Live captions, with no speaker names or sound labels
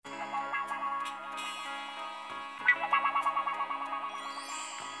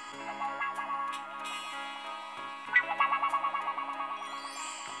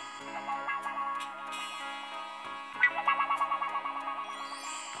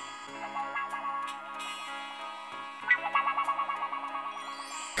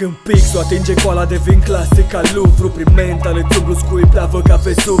Când pixul atinge coala devin clasic ca Louvre. Prin mentale țublu scui pleavă ca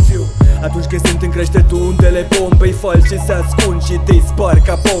Vesuviu. Atunci când sunt în creștetul undele bombei, falși se ascund și dispar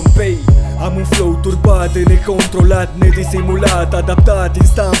ca Pompei. Am un flow turbat, necontrolat, nedisimulat, adaptat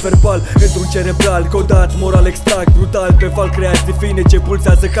instant verbal într-un cerebral codat, moral extract brutal pe val, creații fine ce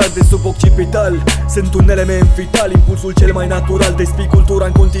pulsează cald de sub occipital. Sunt un element vital, impulsul cel mai natural. Despii cultura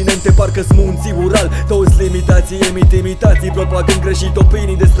în continente, parcă-s munții Ural. Toți limitații, emit imitații, propagând greșit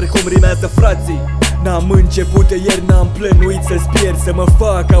opinii despre cum rimează frații. N-am început de ieri, n-am plănuit să-ți pierd, să mă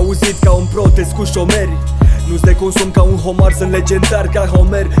fac auzit ca un protest cu șomeri. Nu-ți de consum ca un homar, sunt legendar ca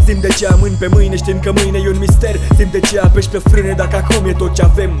Homer. Simt de ce am pe mâine, știind că mâine e un mister. Simt de ce apeși pe frâne dacă acum e tot ce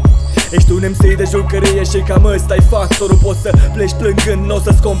avem. Ești un MC de jucărie și cam ăsta-i factorul. Poți să pleci plângând, n-o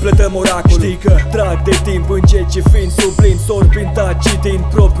să-ți completăm oracolul. Știi că trag de timp încet și fiind sublim, sorbind taci din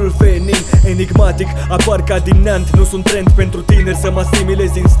propriul venin. Enigmatic, apar ca din neant. Nu sunt trend pentru tineri să mă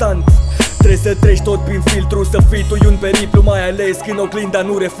asimilezi instant. Trebuie să treci tot prin filtru, să fii tu un periplu, mai ales când oglinda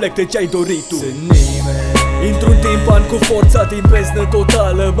nu reflecte ce-ai dorit tu. Intru-n timpan cu forța, din beznă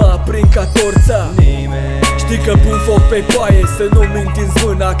totală, mă aprind ca torța. Știi că pun foc pe paie, să nu-mi întinzi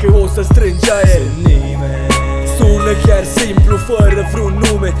mâna că o să strângi aer. Sună chiar simplu, fără vreun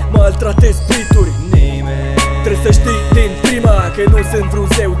nume, maltratez beat-uri. Trebuie să știi din prima că nu sunt vreun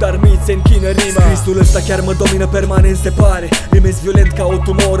zeu, dar mi se închină rima. Scrisul ăsta chiar mă domină permanent, se pare. Rimez violent ca o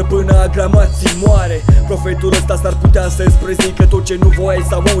tumoră până agramații moare. Profetul ăsta s-ar putea să-ți prezică tot ce nu voiai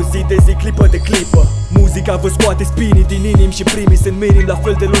să auzi de zi, clipă de clipă. Muzica vă scoate spinii din inim și primii sunt minim, la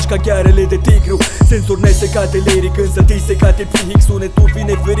fel de lungi ca ghearele de tigru. Sensuri nesecate liric, însă disecate psihic. Sunetul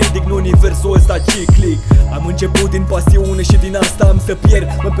vine veridic în universul ăsta ciclic. Am început din pasiune și din asta am să pierd.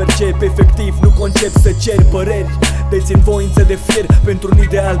 Mă percep efectiv, nu concep să cer păreri. Dețin voință de fier pentru un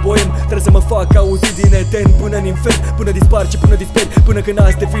ideal boem. Trebuie să mă fac auzit din eten până în infern, până dispar și până disperi, până când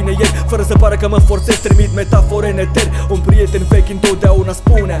azi devine ieri. Fără să pară că mă forțez, trimit metafore în eter. Un prieten vechi întotdeauna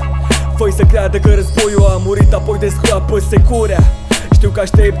spunea: fă-i să creadă că războiul a murit, apoi desgroapă securea. Știu că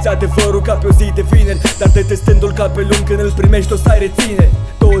aștepți adevărul ca pe o zi de vineri, dar detestându-l ca pe luni, când îl primești o să ai reține.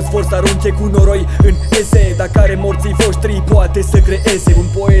 Toți vor să arunce cu noroi în ese, dar care morții voștri poate să creeze. Un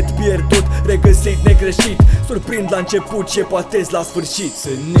poet pierdut, regăsit, negreșit, surprind la început și epatez la sfârșit.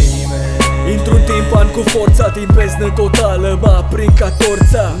 Intru-n timpan cu forța, din beznă totală, mă aprind ca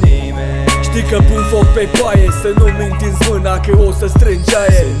torța. Știi că pun foc pe paie, să nu-mi întinzi mâna că o să strângi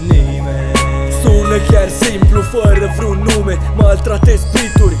aer. Sună chiar simplu, fără vreun nume, maltratez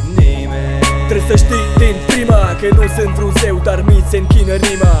beat-uri. Trebuie să știi din prima că nu sunt vreun zeu, dar mi se închină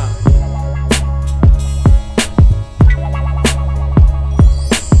rima.